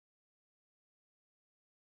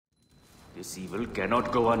This evil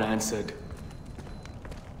cannot go unanswered.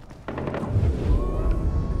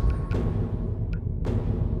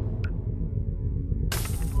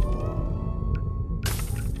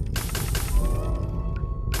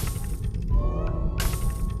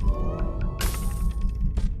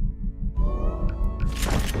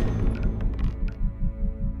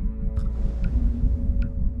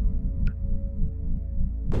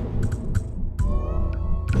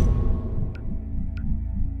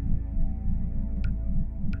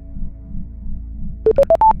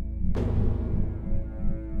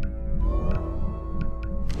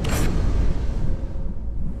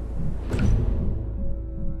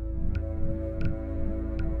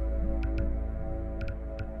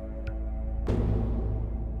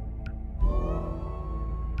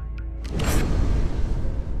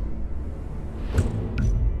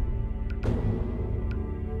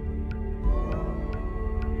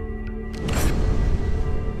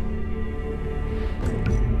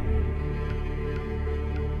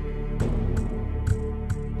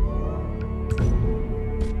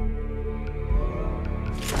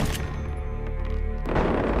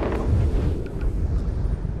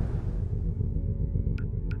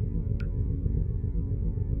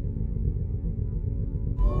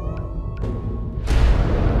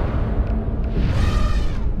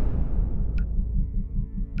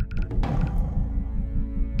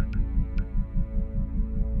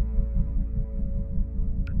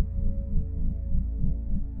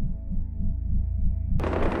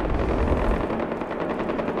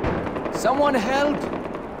 Someone help!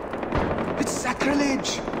 It's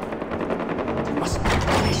sacrilege! They must be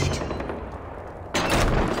punished.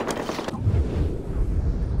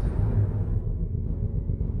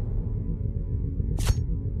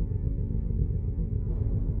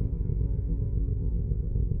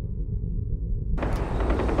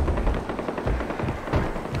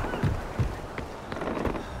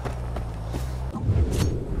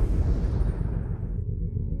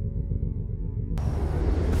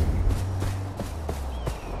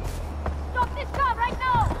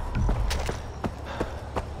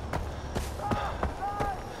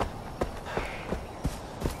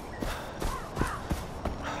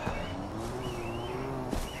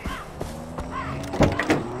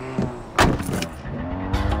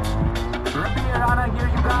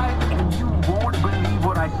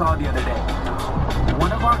 The other day,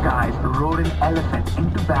 one of our guys rode an elephant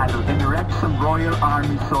into battle and wrecked some Royal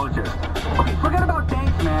Army soldiers. Okay, forget about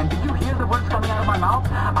tanks, man. Did you hear the words coming out of my mouth?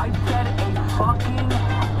 I said a fucking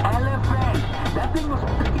elephant. That thing was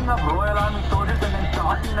picking up Royal Army soldiers and then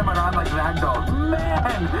tossing them around like ragdolls.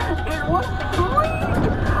 Man, it was sweet.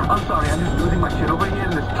 I'm sorry, I'm just losing my shit over here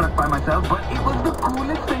in this truck by myself, but it was the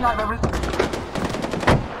coolest thing I've ever seen.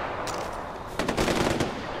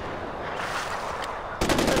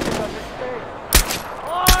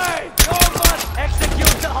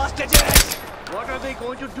 What are they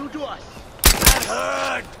going to do to us? That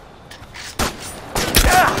hurt!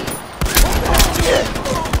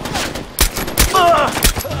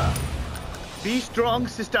 Be strong,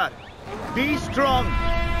 sister. Be strong.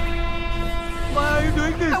 Why are you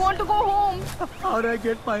doing this? I want to go home. How did I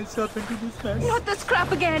get myself into this mess? Not this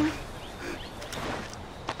crap again.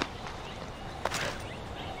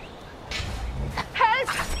 Help!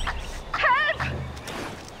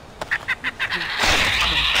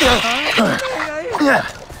 Help!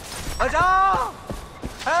 Bachao!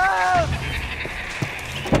 Help!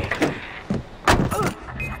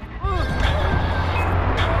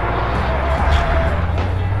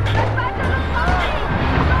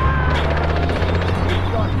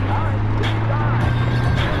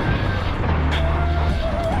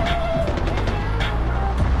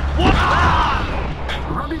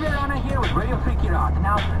 Robbie Verona here with Radio Free Kirat.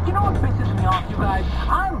 Now, you know what pisses me off, you guys?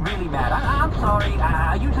 I'm really mad. I'm sorry.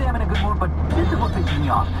 Usually I'm in a good mood, but this is what pisses me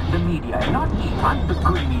off. The media. Not me. I'm the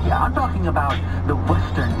good media. I'm talking about the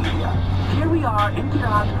Western media. Here we are in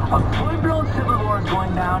Kirat, a full-blown civil war is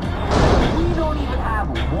going down. We don't even have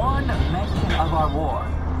one mention of our war.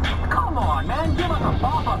 Come on, man. Give us a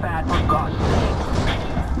pop-up ad, for God's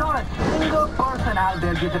sake. Not a single person out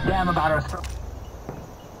there gives a damn about our stuff.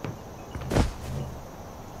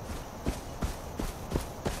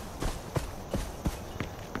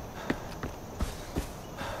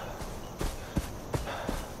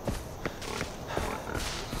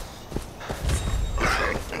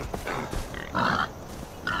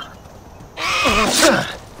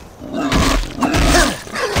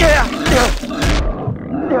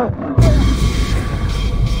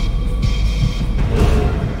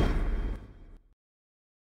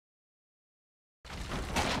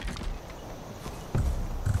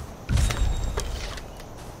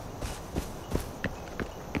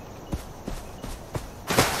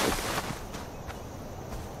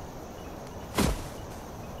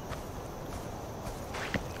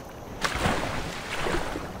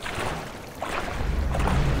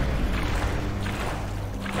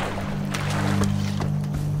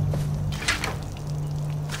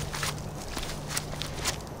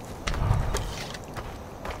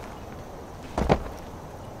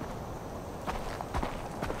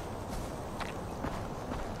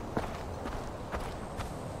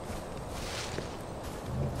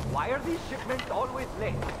 Why are these shipments always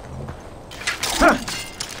late?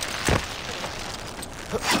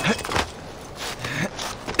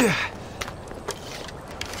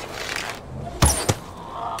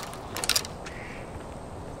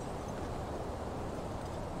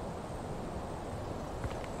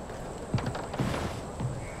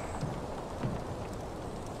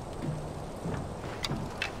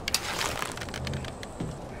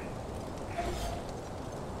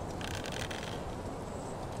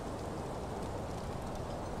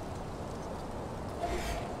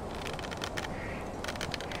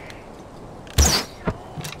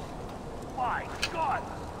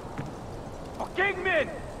 Kingmen!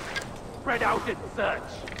 Spread out and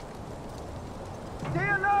search. Stay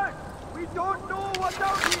alert! We don't know what's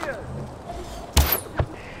out here!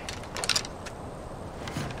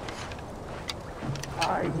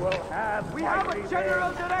 I will have We have a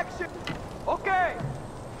general direction! Okay!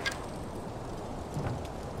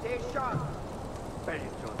 Stay sharp.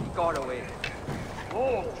 He got away.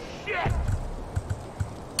 Oh, shit!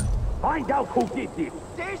 Find out who did this.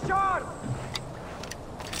 Stay sharp!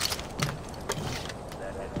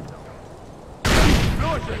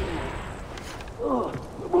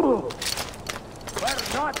 We're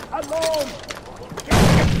not alone!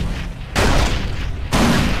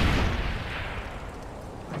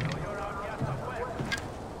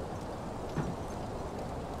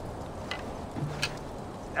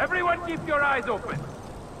 Everyone keep your eyes open.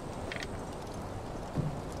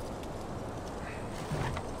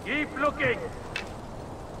 Keep looking.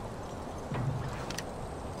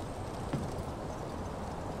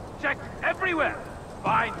 Check everywhere.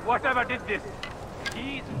 Find whatever did this.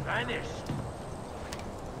 He's vanished.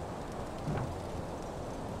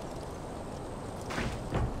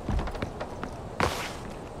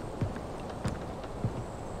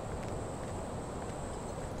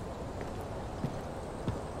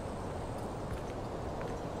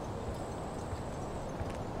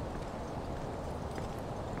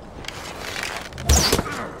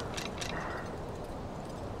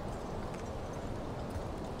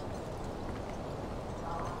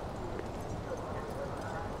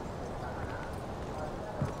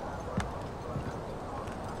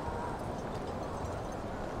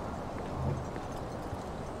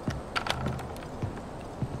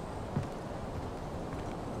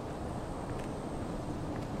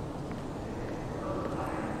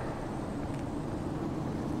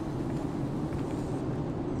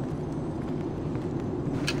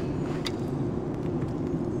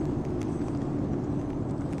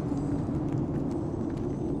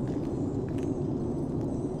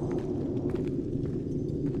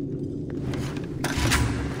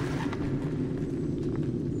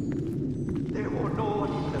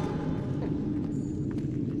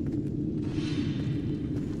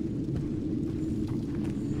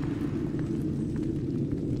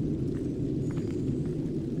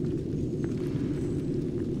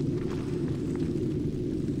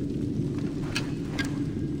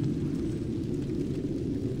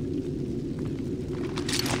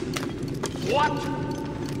 What?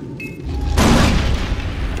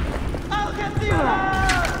 I'll get you!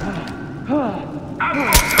 I'm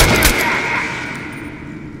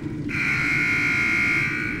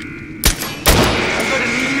gonna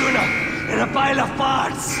leave you in a pile of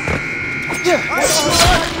parts! Now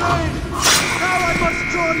I must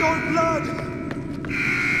draw your blood!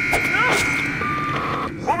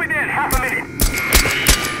 We'll be there in half a minute.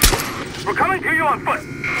 We're coming to you on foot.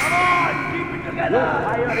 Come on, keep it together.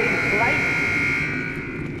 Hiring flight.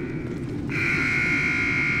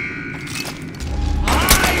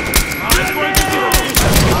 I'm going to do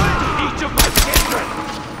each of my children.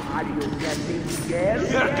 Are you getting scared?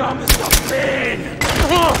 Here comes the pain.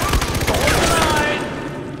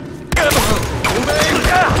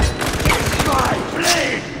 It's my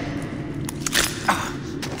blade.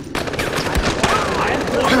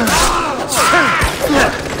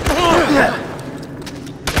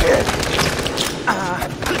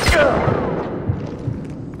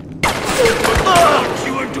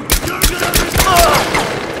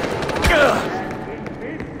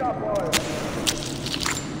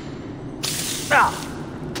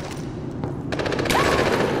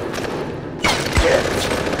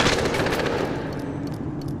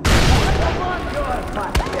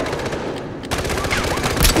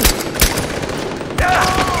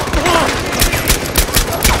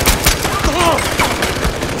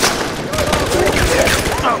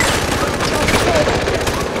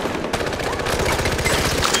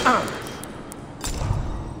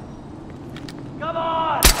 Come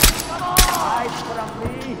on! Hide from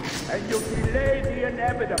me, and you delay the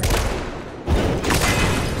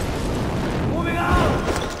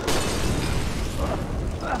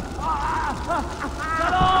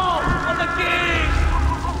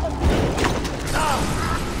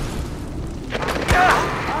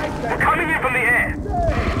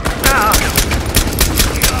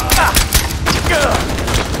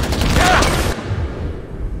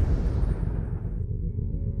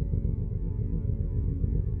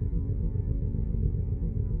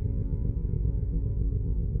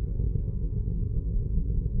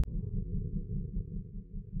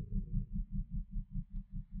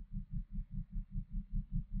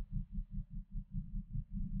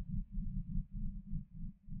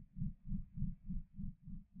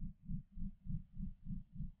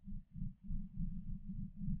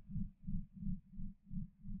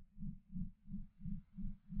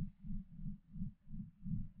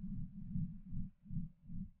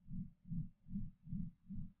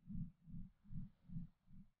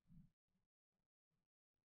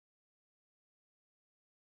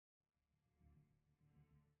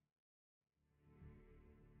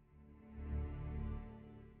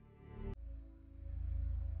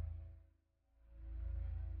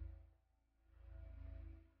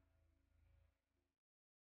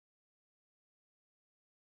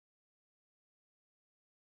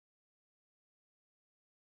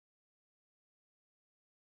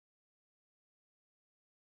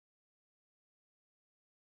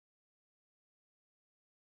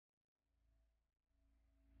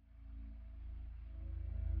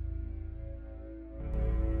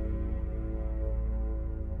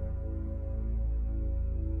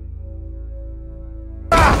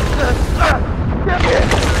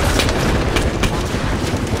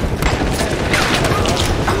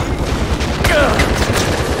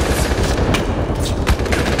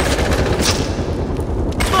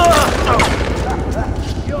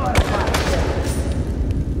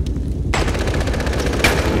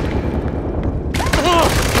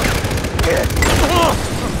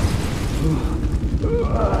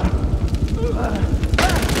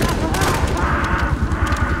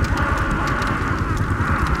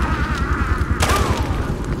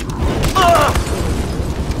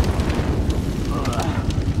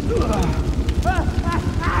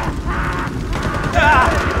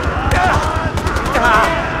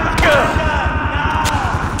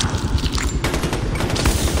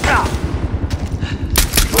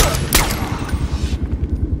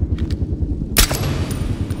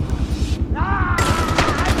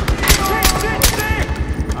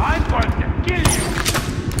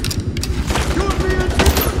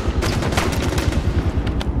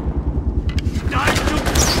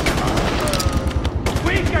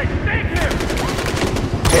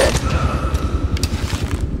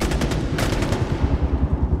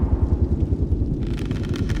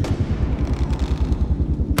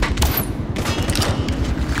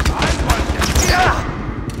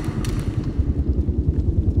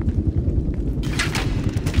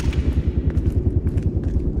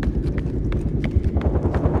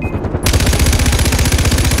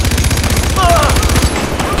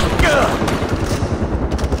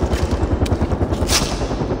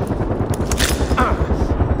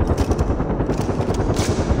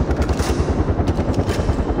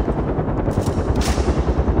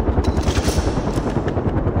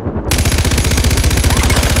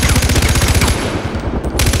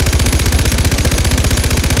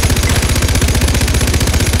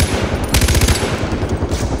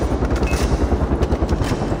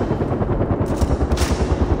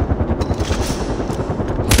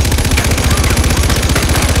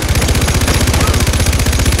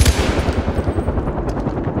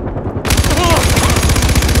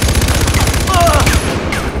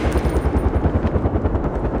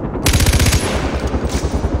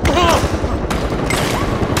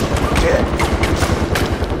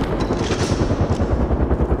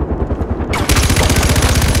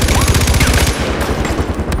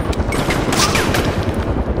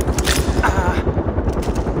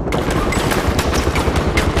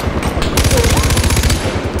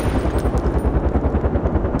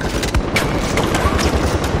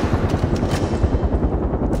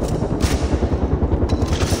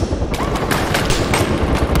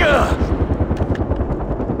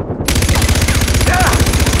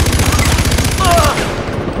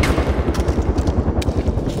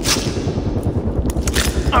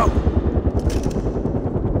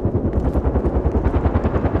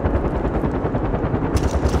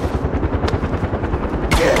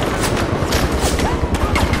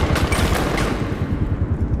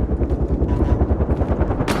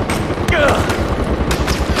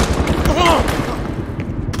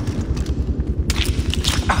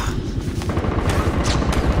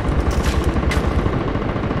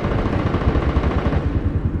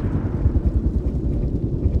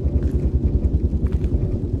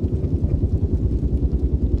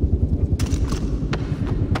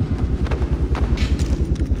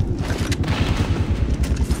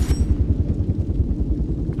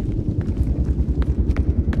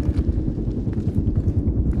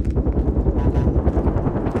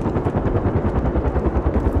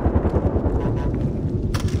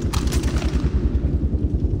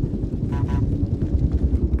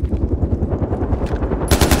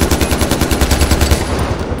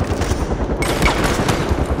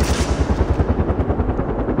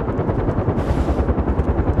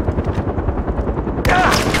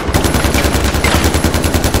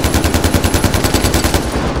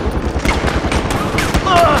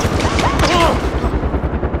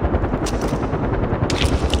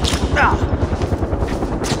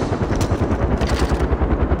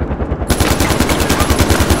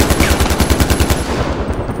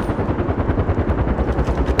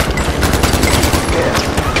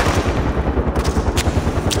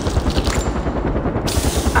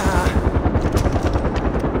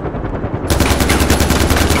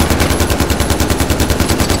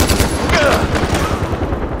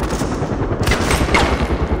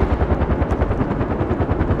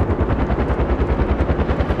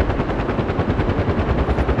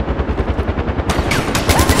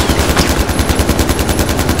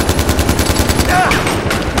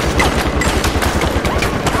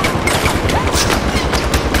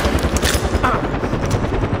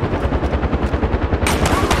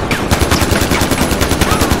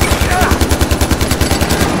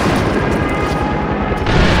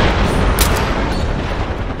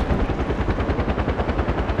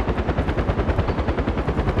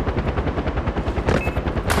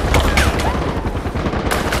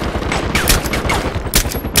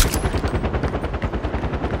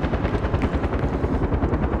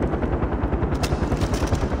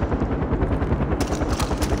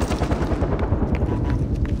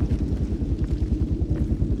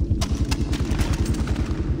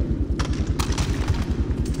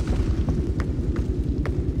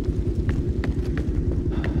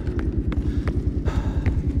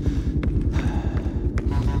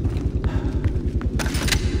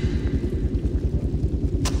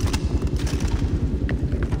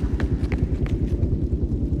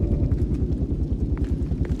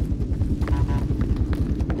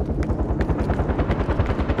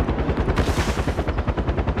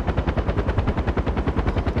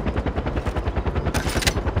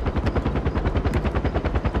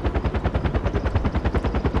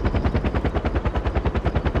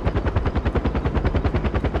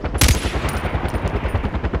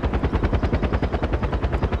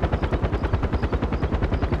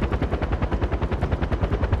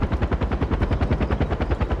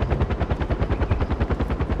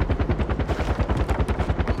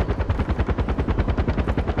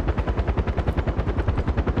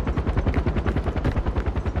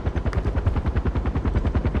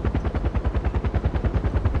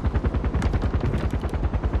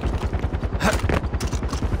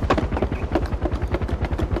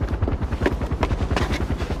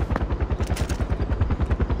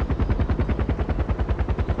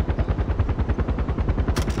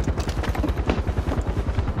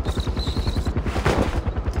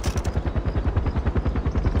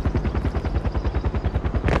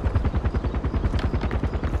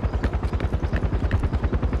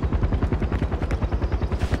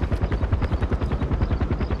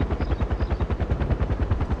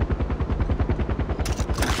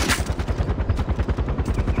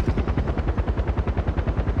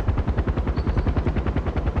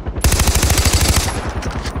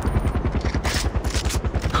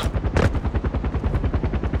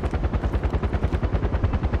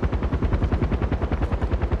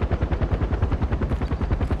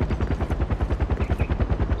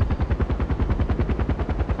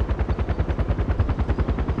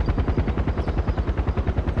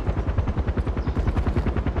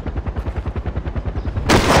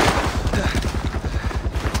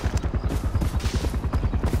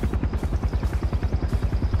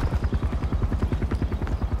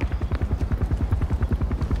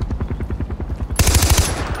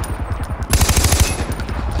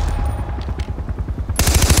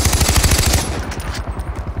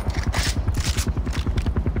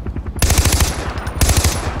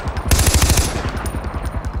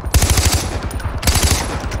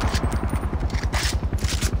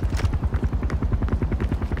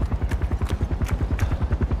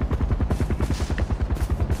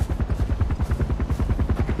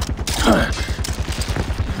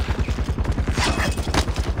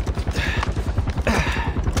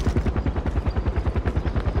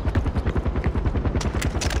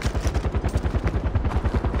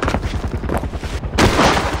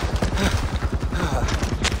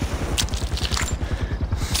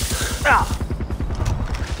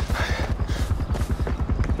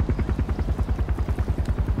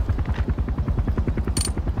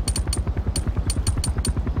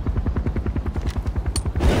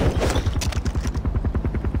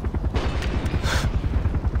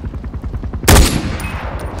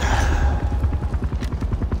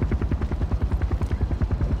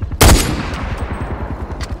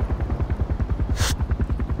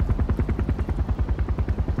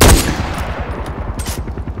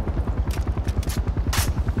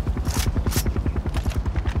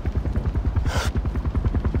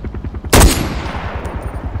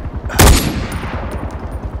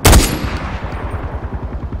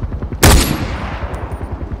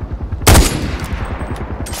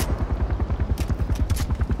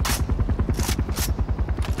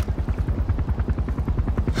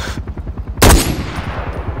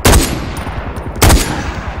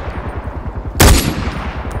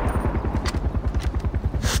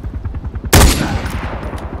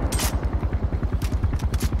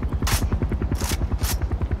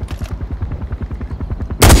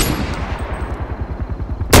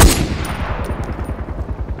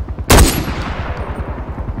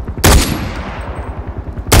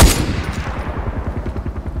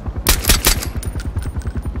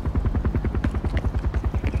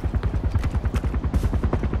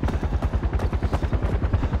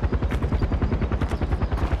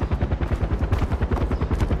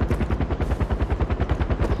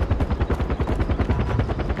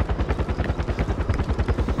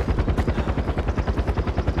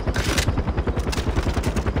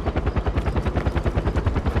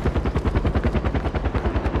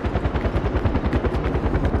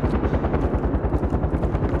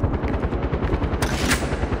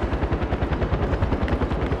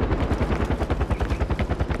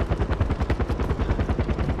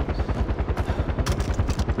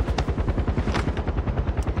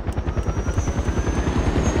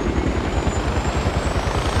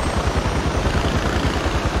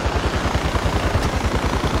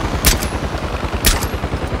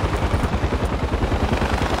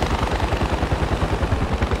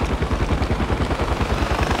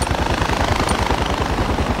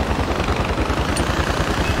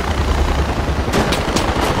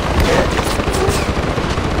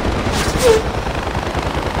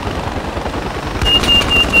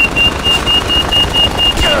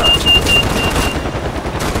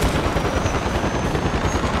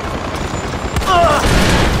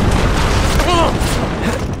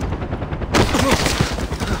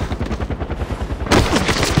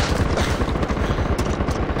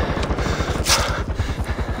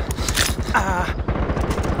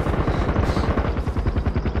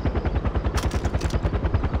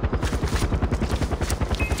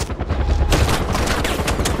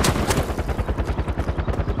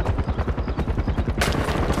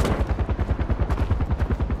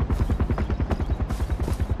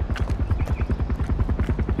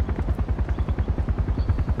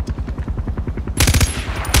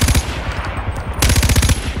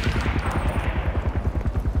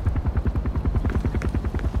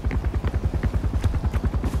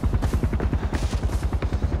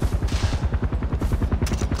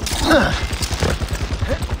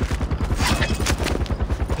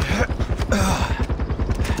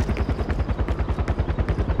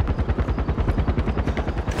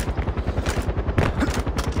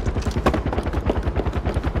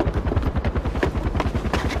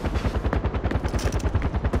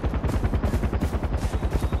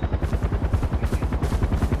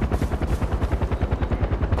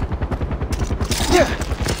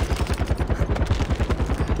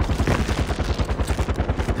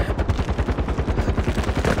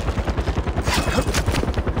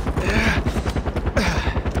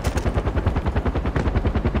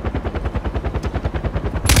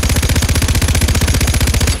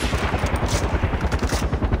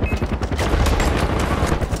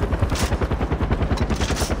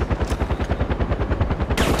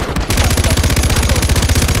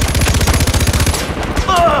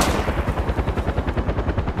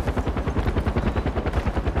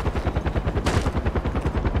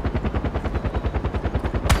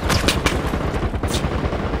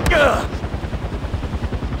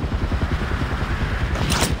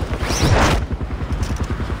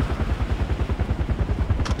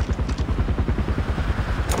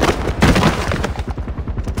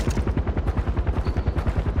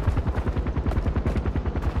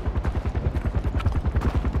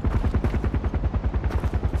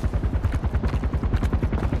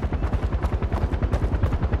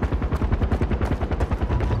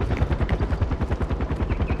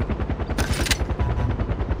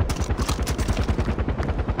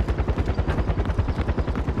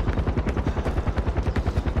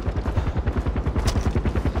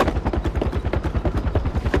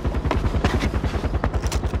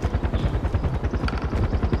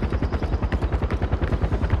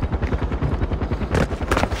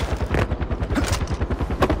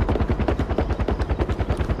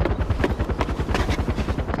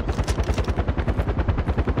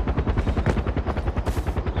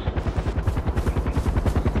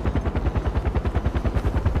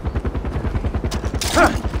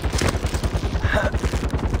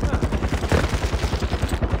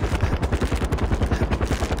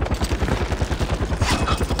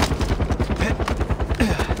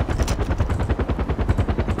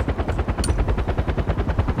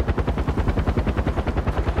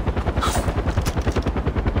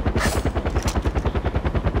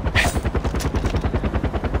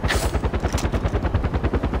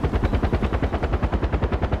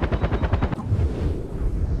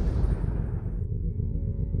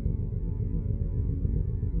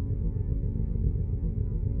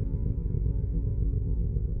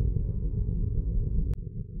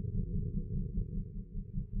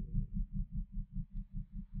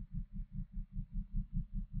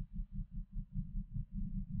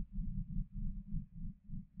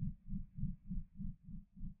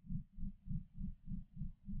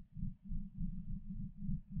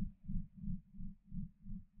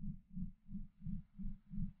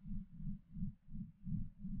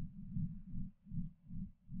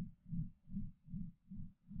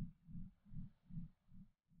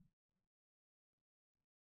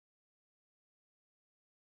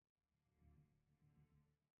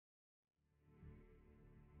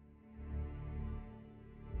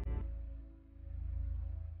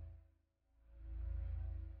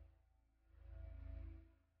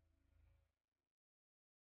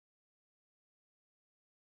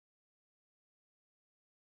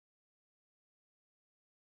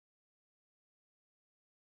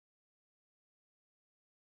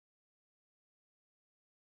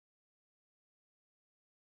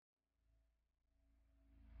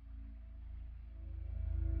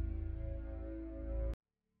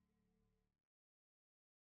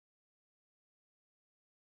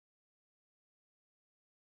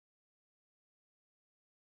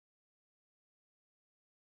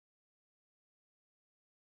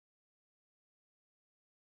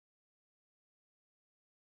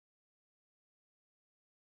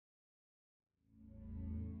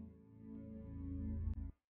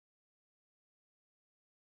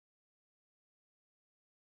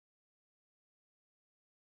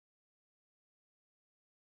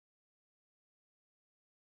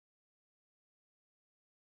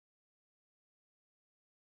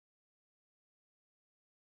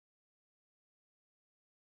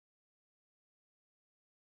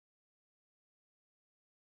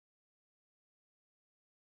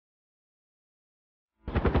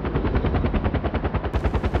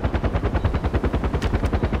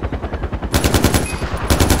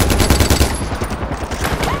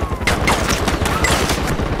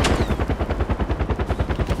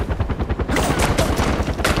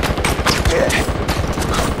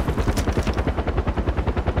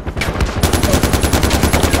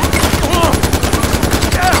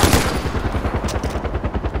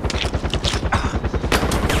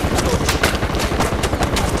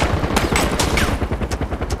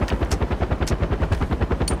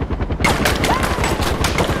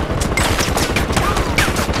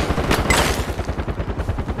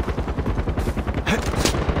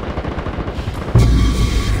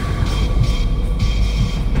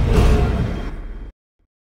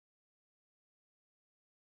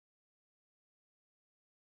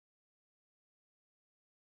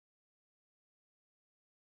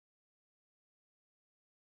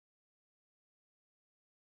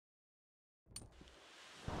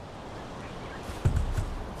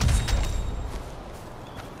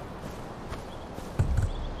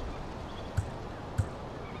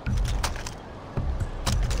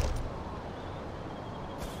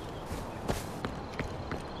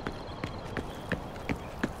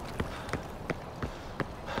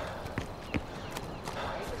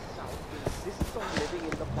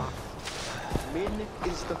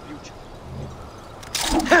the future.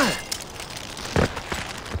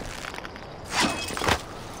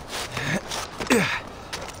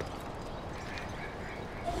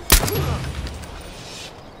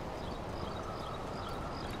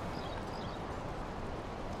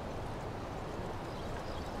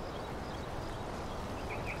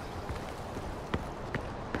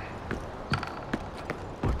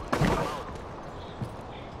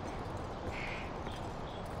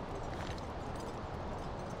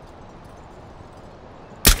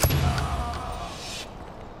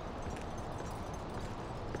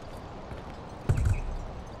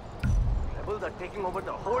 Rebels are taking over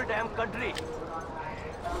the whole damn country.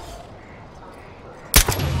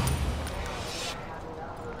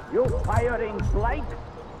 You firing blight?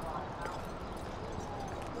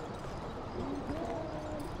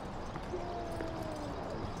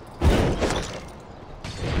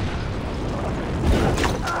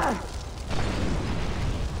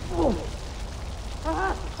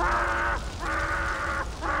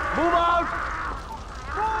 Move out!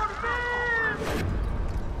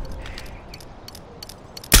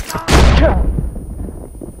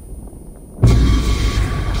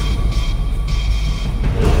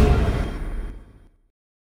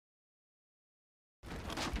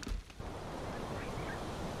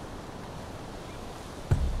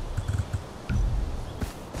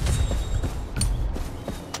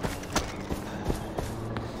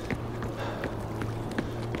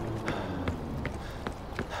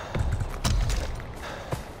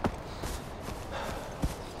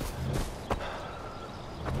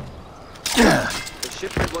 The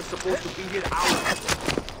shipment was supposed to be here hours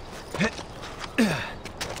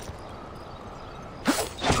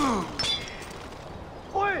ago.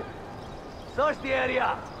 Oi! Search the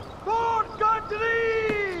area! Good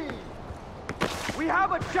country! We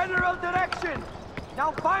have a general direction.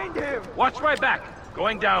 Now find him. Watch my back.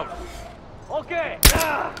 Going down. Okay!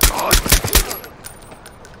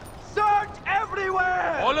 Search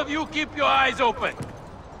everywhere. All of you keep your eyes open.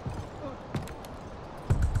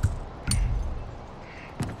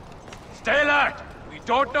 Stay alert! We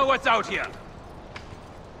don't know what's out here.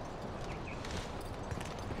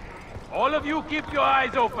 All of you keep your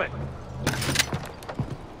eyes open.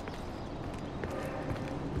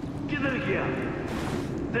 Get in here!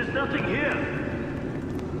 There's nothing here!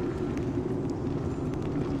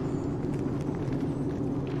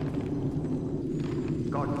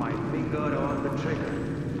 Got my finger on the trigger.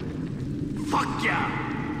 Fuck yeah!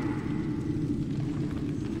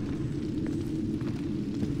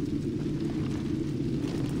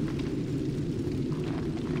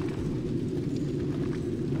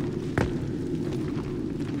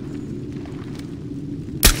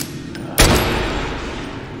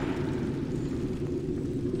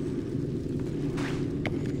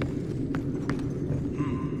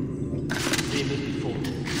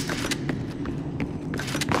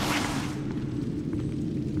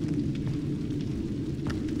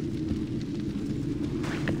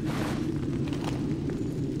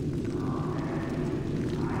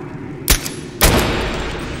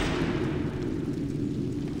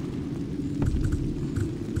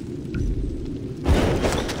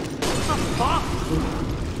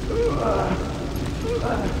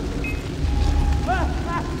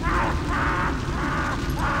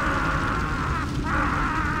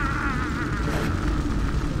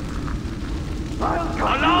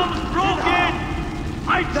 Alarm's broken!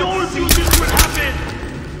 I told you this would happen!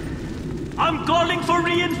 I'm calling for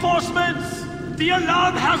reinforcements! The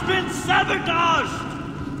alarm has been sabotaged!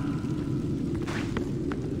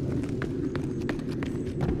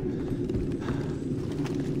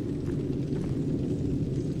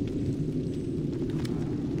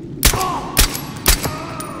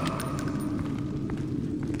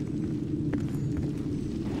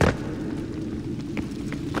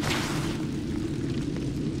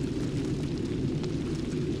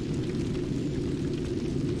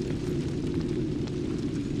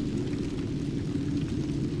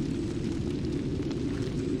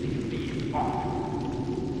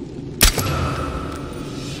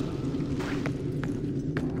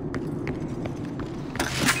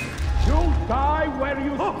 Die where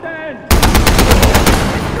you stand!